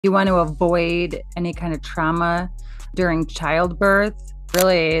You want to avoid any kind of trauma during childbirth.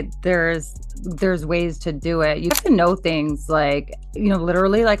 Really, there's ways to do it. You have to know things like,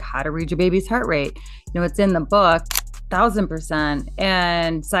 literally like how to read your baby's heart rate. It's in the book, 1000%.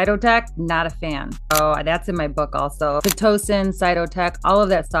 And cytotech, not a fan. So that's in my book also. Pitocin, cytotech, all of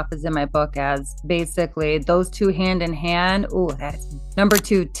that stuff is in my book as basically those two hand in hand. Oh, that's number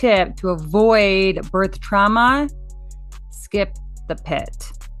 2 tip to avoid birth trauma. Skip the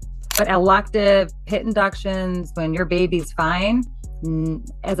pit. But elective pit inductions when your baby's fine,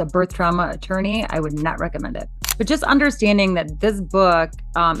 as a birth trauma attorney, I would not recommend it. But just understanding that this book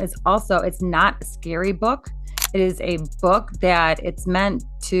is also, it's not a scary book. It is a book that it's meant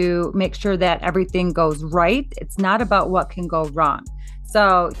to make sure that everything goes right. It's not about what can go wrong.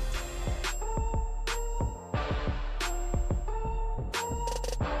 So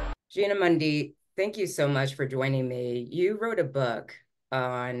Gina Mundy, thank you so much for joining me. You wrote a book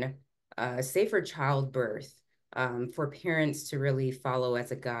on safer childbirth for parents to really follow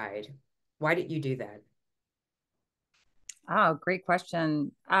as a guide. Why did you do that? Oh, great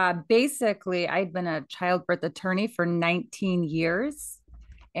question. Basically, I've been a childbirth attorney for 19 years.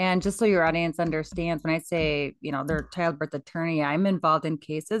 And just so your audience understands, when I say, they're childbirth attorney, I'm involved in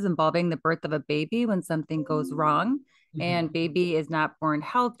cases involving the birth of a baby when something goes wrong Mhm. and baby is not born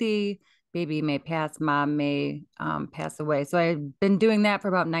healthy. Baby may pass, mom may pass away. So I've been doing that for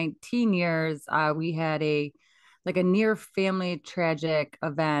about 19 years. We had a near family tragic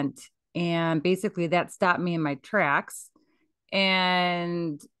event, and basically that stopped me in my tracks.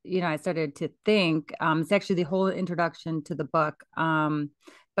 And I started to think, it's actually the whole introduction to the book.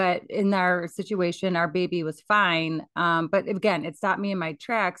 But in our situation, our baby was fine, but again, it stopped me in my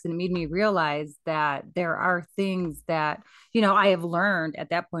tracks, and it made me realize that there are things that I have learned at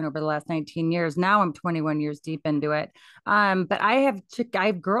that point over the last 19 years. Now I'm 21 years deep into it. But I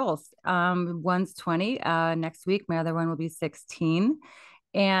have girls. One's 20 next week, my other one will be 16.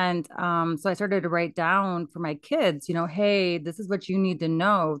 And so I started to write down for my kids, hey, this is what you need to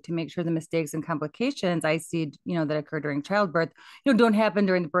know to make sure the mistakes and complications I see, that occur during childbirth, don't happen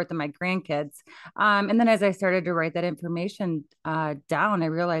during the birth of my grandkids. And then as I started to write that information down, I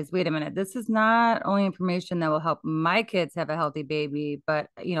realized, wait a minute, this is not only information that will help my kids have a healthy baby, but,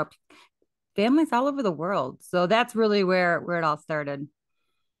 families all over the world. So that's really where it all started.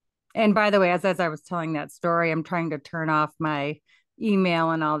 And by the way, as I was telling that story, I'm trying to turn off my email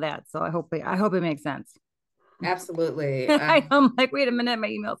and all that. So I hope it makes sense. Absolutely. I'm like, wait a minute, my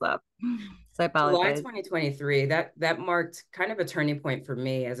email's up. So I July apologize. 2023, that marked kind of a turning point for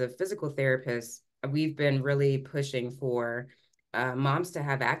me as a physical therapist. We've been really pushing for moms to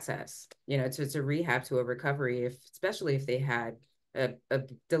have access, to rehab, to a recovery, especially if they had a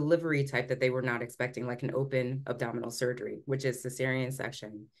delivery type that they were not expecting, like an open abdominal surgery, which is cesarean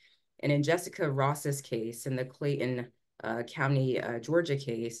section. And in Jessica Ross's case, in the Clayton County, Georgia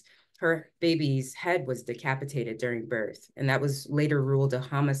case, her baby's head was decapitated during birth, and that was later ruled a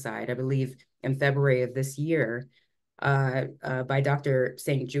homicide, I believe, in February of this year, by Dr.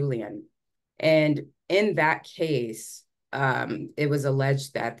 St. Julian. And in that case, it was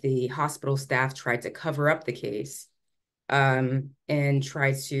alleged that the hospital staff tried to cover up the case, and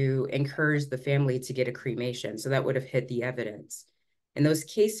tried to encourage the family to get a cremation. So that would have hid the evidence. In those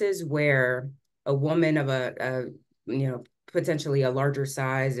cases where a woman of potentially a larger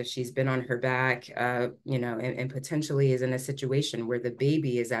size, if she's been on her back, and potentially is in a situation where the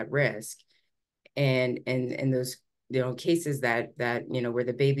baby is at risk, and those cases that where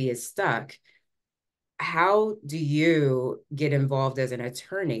the baby is stuck, how do you get involved as an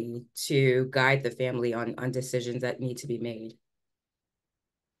attorney to guide the family on decisions that need to be made?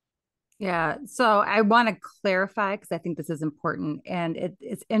 Yeah. So I want to clarify because I think this is important. And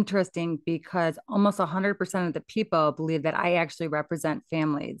it's interesting because almost 100% of the people believe that I actually represent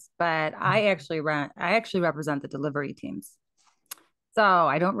families, but I actually represent the delivery teams. So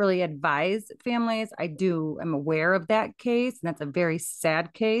I don't really advise families. I'm aware of that case, and that's a very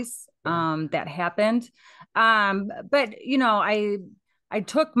sad case Yeah. that happened. But I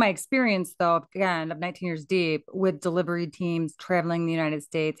took my experience though, again, of 19 years deep with delivery teams traveling the United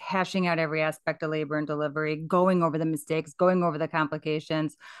States, hashing out every aspect of labor and delivery, going over the mistakes, going over the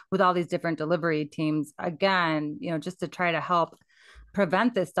complications with all these different delivery teams. Again, just to try to help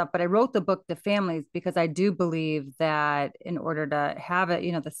prevent this stuff. But I wrote the book to families because I do believe that in order to have it,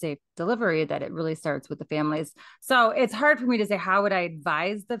 the safe delivery, that it really starts with the families. So it's hard for me to say how would I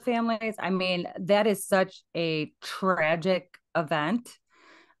advise the families. I mean, that is such a tragic event.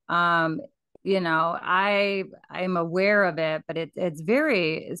 Um, I'm aware of it, but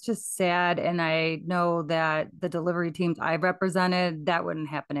it's just sad. And I know that the delivery teams I've represented, that wouldn't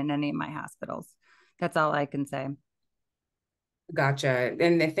happen in any of my hospitals. That's all I can say. Gotcha.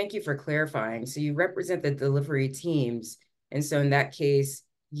 And then thank you for clarifying. So you represent the delivery teams. And so in that case,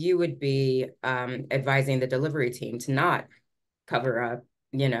 you would be advising the delivery team to not cover up,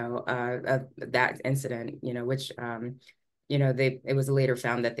 that incident, which, it was later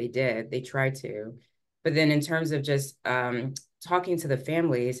found that they tried to. But then in terms of just talking to the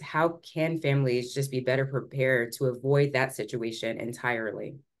families, how can families just be better prepared to avoid that situation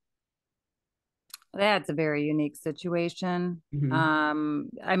entirely? That's a very unique situation. Mm-hmm.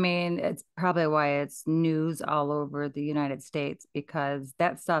 I mean, it's probably why it's news all over the United States, because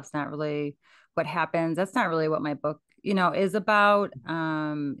that stuff's not really what happens. That's not really what my book, is about.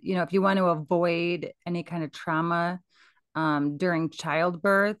 If you want to avoid any kind of trauma during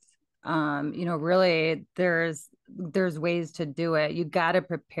childbirth, really there's ways to do it. You got to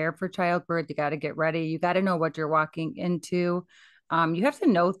prepare for childbirth. You got to get ready. You got to know what you're walking into. You have to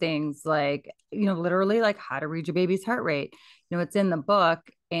know things like, literally like how to read your baby's heart rate. It's in the book.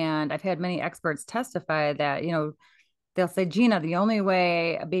 And I've had many experts testify that, they'll say, Gina, the only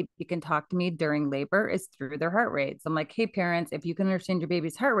way a baby can talk to me during labor is through their heart rate. So I'm like, hey, parents, if you can understand your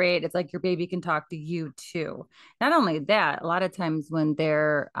baby's heart rate, it's like your baby can talk to you too. Not only that, a lot of times when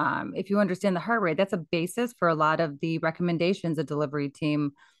if you understand the heart rate, that's a basis for a lot of the recommendations a delivery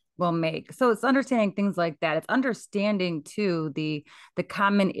team will make. So it's understanding things like that. It's understanding too the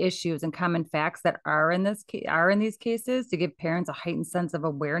common issues and common facts that are in these cases to give parents a heightened sense of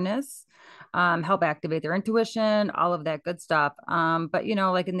awareness, help activate their intuition, all of that good stuff. But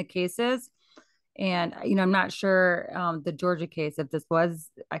like in the cases, and I'm not sure the Georgia case, if this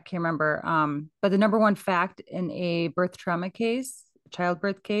was, I can't remember. But the number one fact in a birth trauma case,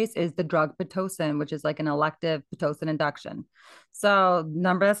 childbirth case, is the drug Pitocin, which is like an elective Pitocin induction. So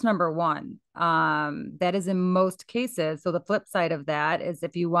that's number one. That is in most cases. So the flip side of that is,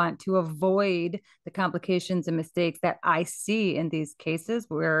 if you want to avoid the complications and mistakes that I see in these cases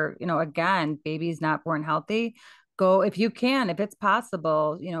where, again, baby's not born healthy, go, if you can, if it's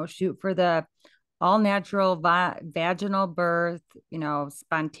possible, shoot for the all natural vaginal birth,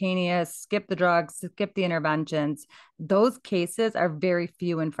 spontaneous, skip the drugs, skip the interventions. Those cases are very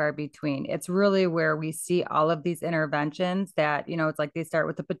few and far between. It's really where we see all of these interventions that, it's like they start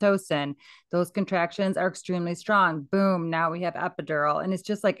with the Pitocin. Those contractions are extremely strong. Boom, now we have epidural. And it's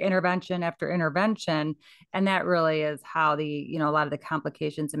just like intervention after intervention. And that really is how a lot of the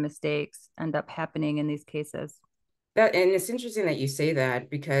complications and mistakes end up happening in these cases. And it's interesting that you say that,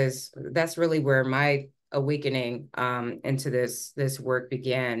 because that's really where my awakening into this work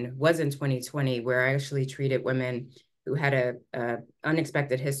began, was in 2020, where I actually treated women who had a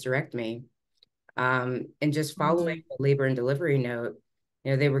unexpected hysterectomy, and just following Mm. the labor and delivery note.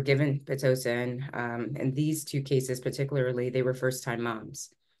 They were given Pitocin, and these two cases particularly, they were first time moms,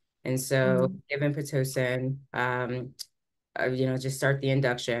 and so Mm. given Pitocin, just start the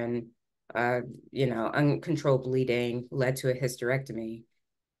induction. Uncontrolled bleeding led to a hysterectomy.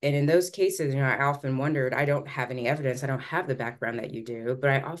 And in those cases, I often wondered, I don't have any evidence, I don't have the background that you do, but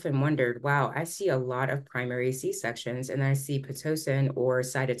I often wondered, wow, I see a lot of primary C-sections, and I see Pitocin or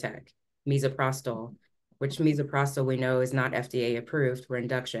Cytotec, misoprostol, which misoprostol we know is not FDA approved for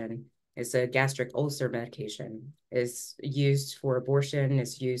induction. It's a gastric ulcer medication. It's used for abortion,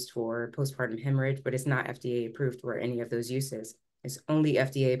 it's used for postpartum hemorrhage, but it's not FDA approved for any of those uses. It's only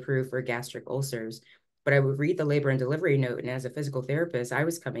FDA approved for gastric ulcers. But I would read the labor and delivery note, and as a physical therapist, I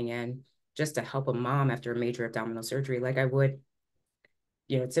was coming in just to help a mom after a major abdominal surgery, like I would,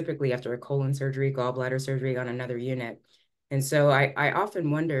 typically after a colon surgery, gallbladder surgery on another unit. And so I often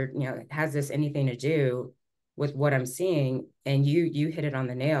wondered, has this anything to do with what I'm seeing? And you hit it on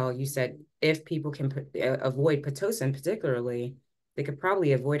the nail. You said if people can avoid Pitocin particularly, they could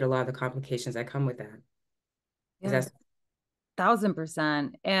probably avoid a lot of the complications that come with that. Is Yeah, that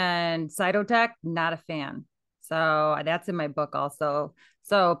 1000%. And Cytotec, not a fan. So that's in my book also.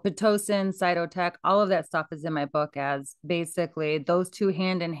 So Pitocin, Cytotec, all of that stuff is in my book, as basically those two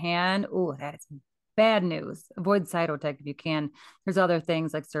hand in hand. Oh, that is bad news. Avoid Cytotec if you can. There's other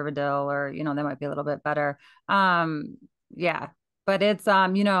things like Cervidil, or, that might be a little bit better. Yeah, but it's,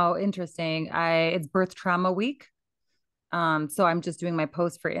 interesting. It's birth trauma week. So I'm just doing my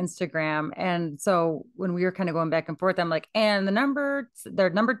post for Instagram. And so when we were kind of going back and forth, I'm like, and their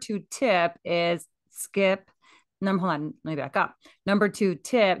number two tip is skip. Hold on, let me back up. Number two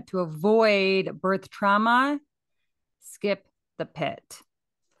tip to avoid birth trauma, skip the pit.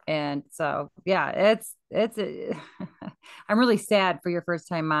 And so, yeah, it's I'm really sad for your first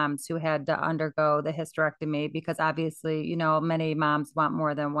time moms who had to undergo the hysterectomy because obviously, many moms want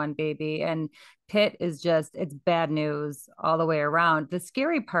more than one baby. And PIT is just, it's bad news all the way around. The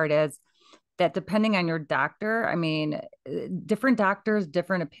scary part is that depending on your doctor, I mean, different doctors,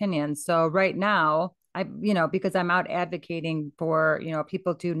 different opinions. So right now, because I'm out advocating for,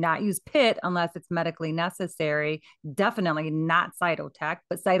 people to not use PIT unless it's medically necessary, definitely not Cytotec,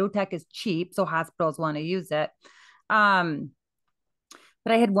 but Cytotec is cheap. So hospitals want to use it. Um,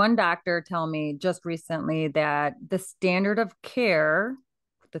 but I had one doctor tell me just recently that the standard of care,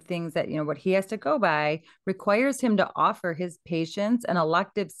 the things that, what he has to go by, requires him to offer his patients an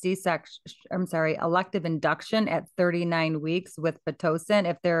elective C-section, elective induction at 39 weeks with Pitocin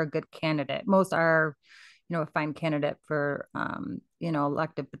if they're a good candidate. Most are, a fine candidate for,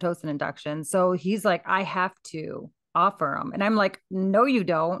 elective Pitocin induction. So he's like, I have to offer them. And I'm like, no, you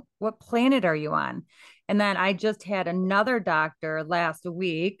don't. What planet are you on? And then I just had another doctor last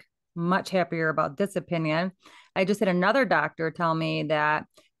week, much happier about this opinion. I just had another doctor tell me that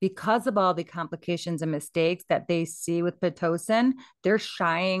because of all the complications and mistakes that they see with Pitocin, they're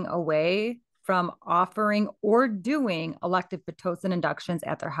shying away from offering or doing elective Pitocin inductions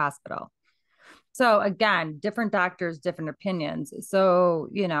at their hospital. So again, different doctors, different opinions. So,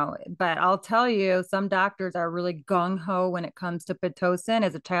 but I'll tell you, some doctors are really gung ho when it comes to Pitocin.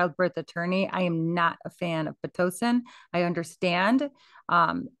 As a childbirth attorney, I am not a fan of Pitocin. I understand.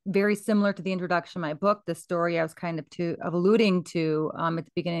 Very similar to the introduction of my book, the story I was kind of alluding to at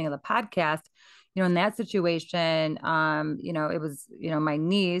the beginning of the podcast. In that situation, it was, my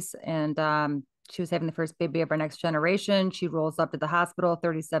niece and she was having the first baby of our next generation. She rolls up to the hospital,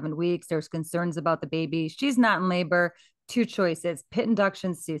 37 weeks. There's concerns about the baby. She's not in labor. Two choices: PIT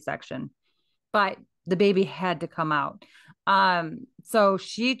induction, C-section. But the baby had to come out. So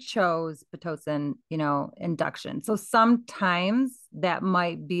she chose Pitocin, induction. So sometimes that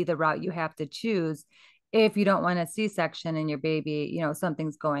might be the route you have to choose if you don't want a C-section and your baby,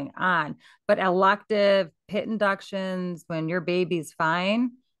 something's going on. But elective PIT inductions when your baby's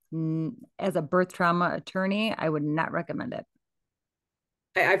fine, as a birth trauma attorney, I would not recommend it.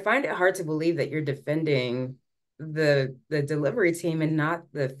 I find it hard to believe that you're defending the delivery team and not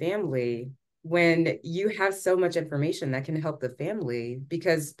the family when you have so much information that can help the family.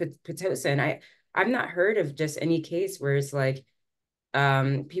 Because Pitocin, I've not heard of just any case where it's like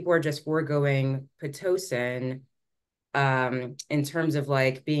people are just foregoing Pitocin in terms of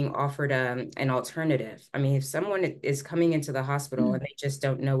like being offered an alternative. I mean, if someone is coming into the hospital and they just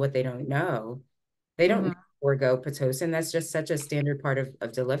don't know what they don't know, they don't Mm-hmm. forego Pitocin. That's just such a standard part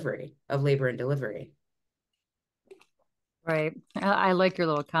of delivery, of labor and delivery. Right. I like your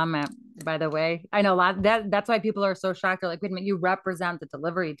little comment, by the way. I know a lot that's why people are so shocked. They're like, wait a minute, you represent the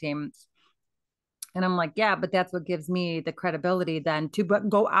delivery team. And I'm like, yeah, but that's what gives me the credibility then to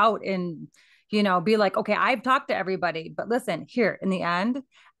go out and, be like, okay, I've talked to everybody, but listen, here in the end,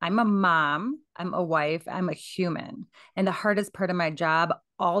 I'm a mom, I'm a wife, I'm a human. And the hardest part of my job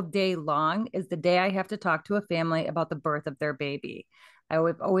all day long is the day I have to talk to a family about the birth of their baby.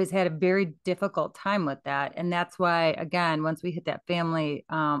 I've always had a very difficult time with that. And that's why, again, once we hit that family,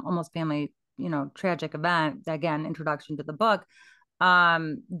 almost family, tragic event, again, introduction to the book,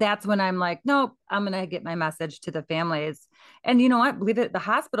 that's when I'm like, nope, I'm gonna get my message to the families. And you know what, believe it, the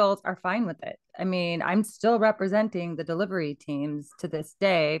hospitals are fine with it. I mean, I'm still representing the delivery teams to this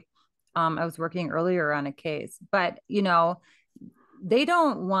day. I was working earlier on a case, but they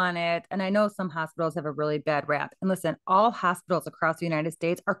don't want it. And I know some hospitals have a really bad rap. And listen, all hospitals across the United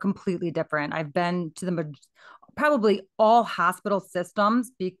States are completely different. I've been to probably all hospital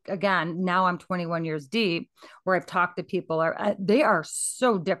systems. Again, now I'm 21 years deep, where I've talked to people, they are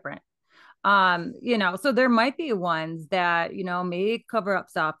so different. So there might be ones that, may cover up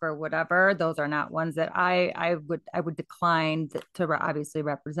stuff or whatever. Those are not ones that I would decline to obviously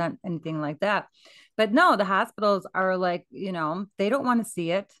represent anything like that. But no, the hospitals are like, they don't want to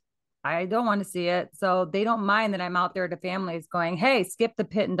see it. I don't want to see it. So they don't mind that I'm out there to families going, hey, skip the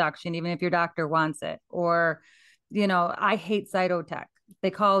PIT induction, even if your doctor wants it. Or, I hate Cytotec.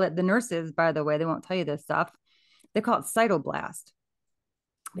 They call it, the nurses, by the way, they won't tell you this stuff. They call it cytoblast.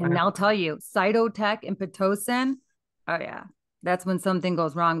 And Wow. I'll tell you, Cytotec and Pitocin, oh yeah, that's when something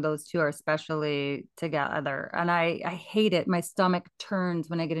goes wrong. Those two are especially together. And I hate it. My stomach turns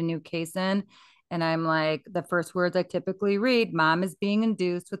when I get a new case in. And I'm like, the first words I typically read, mom is being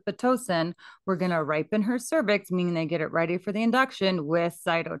induced with Pitocin. We're going to ripen her cervix, meaning they get it ready for the induction with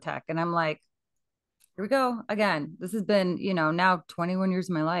Cytotec. And I'm like, here we go again. This has been, now 21 years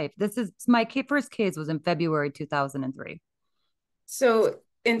of my life. This is my first case was in February 2003. So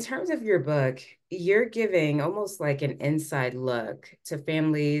in terms of your book, you're giving almost like an inside look to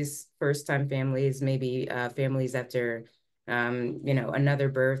families, first time families, maybe families after, another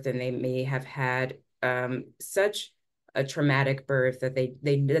birth, and they may have had such a traumatic birth that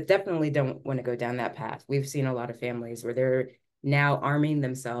they definitely don't want to go down that path. We've seen a lot of families where they're now arming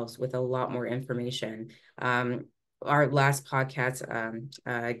themselves with a lot more information. Our last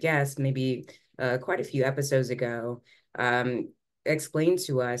podcast guest, maybe quite a few episodes ago, explained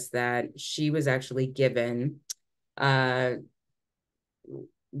to us that she was actually given uh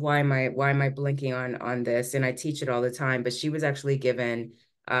why am I blinking on this, and I teach it all the time, but she was actually given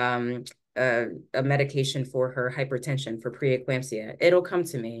um a medication for her hypertension for preeclampsia. It'll come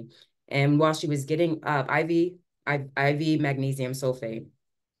to me. And while she was getting up, IV magnesium sulfate,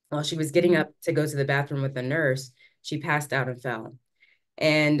 while she was getting Mm-hmm. up to go to the bathroom with the nurse, she passed out and fell.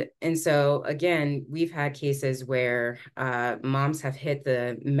 And so again, we've had cases where moms have hit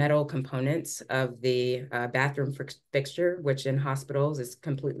the metal components of the bathroom fixture, which in hospitals is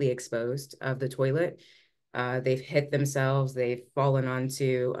completely exposed, of the toilet. They've hit themselves, they've fallen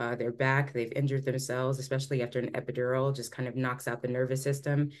onto their back, they've injured themselves, especially after an epidural, just kind of knocks out the nervous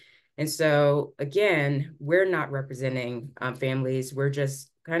system. And so again, we're not representing families, we're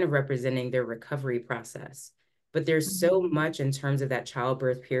just kind of representing their recovery process. But there's so much in terms of that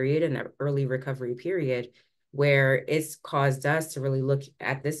childbirth period and that early recovery period where it's caused us to really look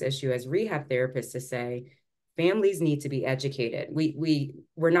at this issue as rehab therapists to say, families need to be educated.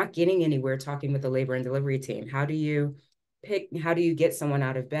 We're not getting anywhere talking with the labor and delivery team. How do you get someone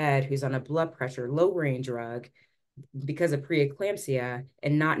out of bed who's on a blood pressure lowering drug because of preeclampsia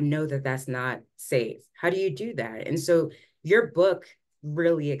and not know that that's not safe? How do you do that? And so your book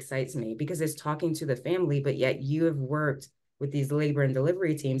really excites me because it's talking to the family, but yet you have worked with these labor and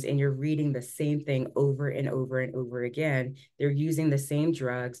delivery teams and you're reading the same thing over and over and over again. They're using the same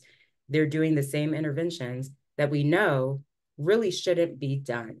drugs, they're doing the same interventions that we know really shouldn't be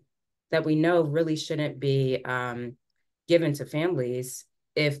done, that we know really shouldn't be given to families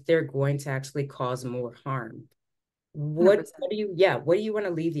if they're going to actually cause more harm. What do you want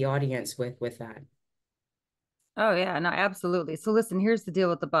to leave the audience with that? Oh yeah, no, absolutely. So listen, here's the deal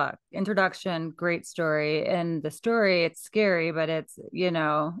with the book. Introduction, great story. And the story, it's scary, but it's,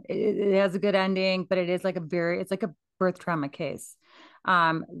 it has a good ending, but it's like a birth trauma case.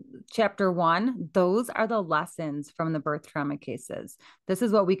 Um, Chapter 1, those are the lessons from the birth trauma cases. This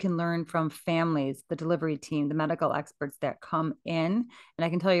is what we can learn from families, the delivery team, the medical experts that come in. And I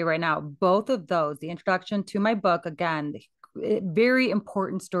can tell you right now, both of those, the introduction to my book, again, very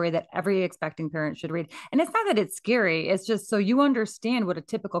important story that every expecting parent should read. And it's not that it's scary, it's just so you understand what a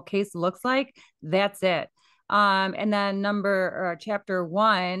typical case looks like. That's it. And then chapter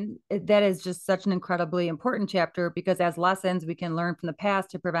 1, that is just such an incredibly important chapter because as lessons we can learn from the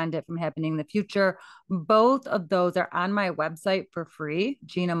past to prevent it from happening in the future. Both of those are on my website for free,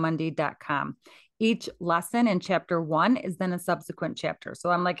 ginamundy.com. Each lesson in chapter 1 is then a subsequent chapter. So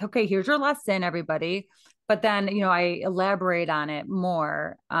I'm like, okay, here's your lesson, everybody. But then, I elaborate on it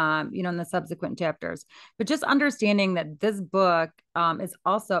more, in the subsequent chapters. But just understanding that this book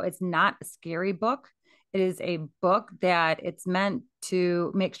it's not a scary book. It is a book that it's meant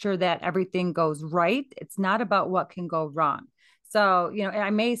to make sure that everything goes right. It's not about what can go wrong. So, I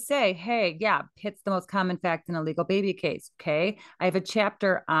may say, hey, yeah, PIT's the most common fact in a legal baby case. Okay. I have a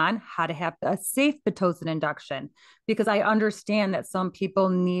chapter on how to have a safe Pitocin induction because I understand that some people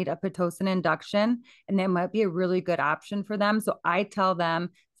need a Pitocin induction and that might be a really good option for them. So I tell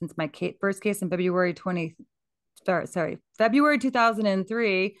them, since my first case in February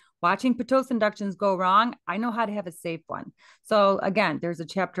 2003, watching Pitocin inductions go wrong, I know how to have a safe one. So again, there's a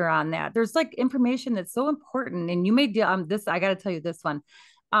chapter on that. There's like information that's so important, and you may deal this. I got to tell you this one.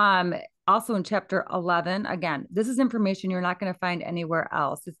 Um, Also in chapter 11, again, this is information you're not going to find anywhere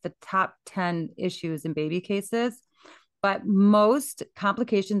else. It's the top 10 issues in baby cases, but most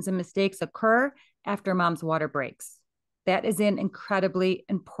complications and mistakes occur after mom's water breaks. That is an incredibly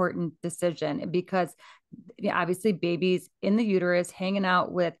important decision because obviously babies in the uterus hanging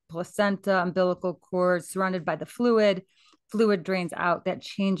out with placenta, umbilical cord, surrounded by the fluid drains out, that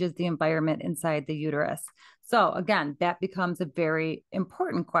changes the environment inside the uterus. So again, that becomes a very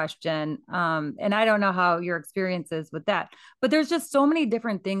important question. And I don't know how your experience is with that, but there's just so many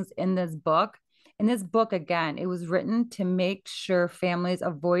different things in this book. In this book, again, it was written to make sure families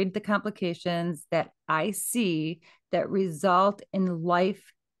avoid the complications that I see that result in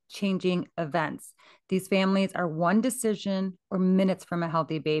life changing events. These families are one decision or minutes from a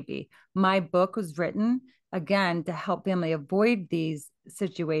healthy baby. My book was written, again, to help family avoid these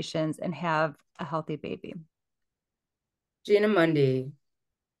situations and have a healthy baby. Gina Mundy,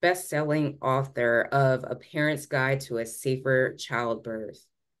 best-selling author of A Parent's Guide to a Safer Childbirth.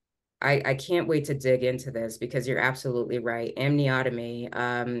 I can't wait to dig into this because you're absolutely right.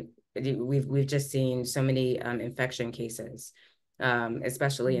 Amniotomy, we've just seen so many infection cases,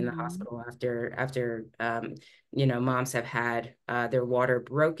 especially in the Mhm. hospital after moms have had their water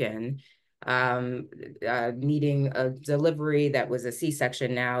broken, needing a delivery that was a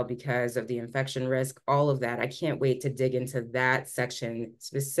C-section now because of the infection risk, all of that. I can't wait to dig into that section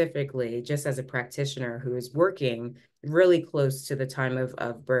specifically, just as a practitioner who is working really close to the time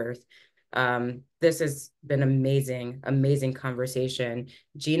of birth. This has been amazing conversation.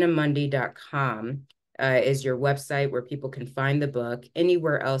 GinaMundy.com is your website where people can find the book.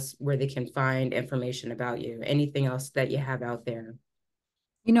 Anywhere else where they can find information about you? Anything else that you have out there?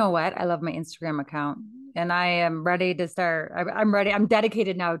 You know what? I love my Instagram account and I am ready to start. I'm ready. I'm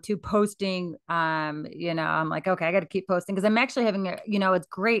dedicated now to posting. I'm like, okay, I got to keep posting because I'm actually having it's a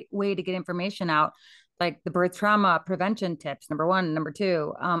great way to get information out, like the birth trauma prevention tips, number one. Number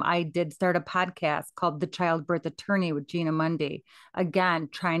two, I did start a podcast called The Childbirth Attorney with Gina Mundy. Again,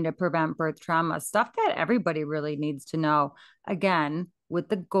 trying to prevent birth trauma, stuff that everybody really needs to know. Again, with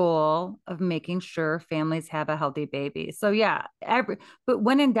the goal of making sure families have a healthy baby. So yeah, but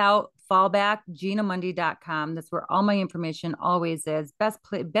when in doubt, fall back, ginamundy.com. That's where all my information always is. Best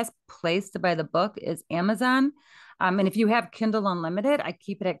place to buy the book is Amazon. And if you have Kindle Unlimited, I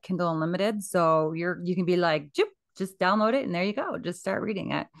keep it at Kindle Unlimited. So you can be like, just download it and there you go. Just start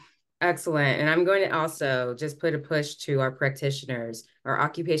reading it. Excellent. And I'm going to also just put a push to our practitioners, our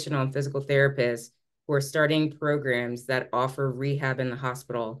occupational and physical therapists who are starting programs that offer rehab in the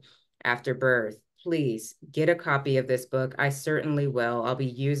hospital after birth. Please get a copy of this book. I certainly will. I'll be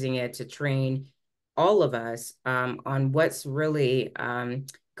using it to train all of us on what's really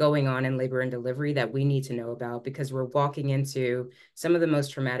going on in labor and delivery that we need to know about, because we're walking into some of the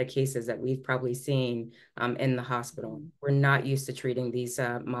most traumatic cases that we've probably seen in the hospital. We're not used to treating these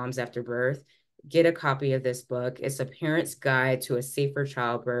moms after birth. Get a copy of this book. It's A Parent's Guide to a Safer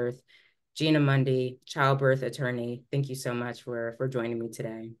Childbirth. Gina Mundy, childbirth attorney. Thank you so much for joining me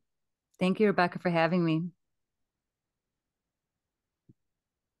today. Thank you, Rebecca, for having me.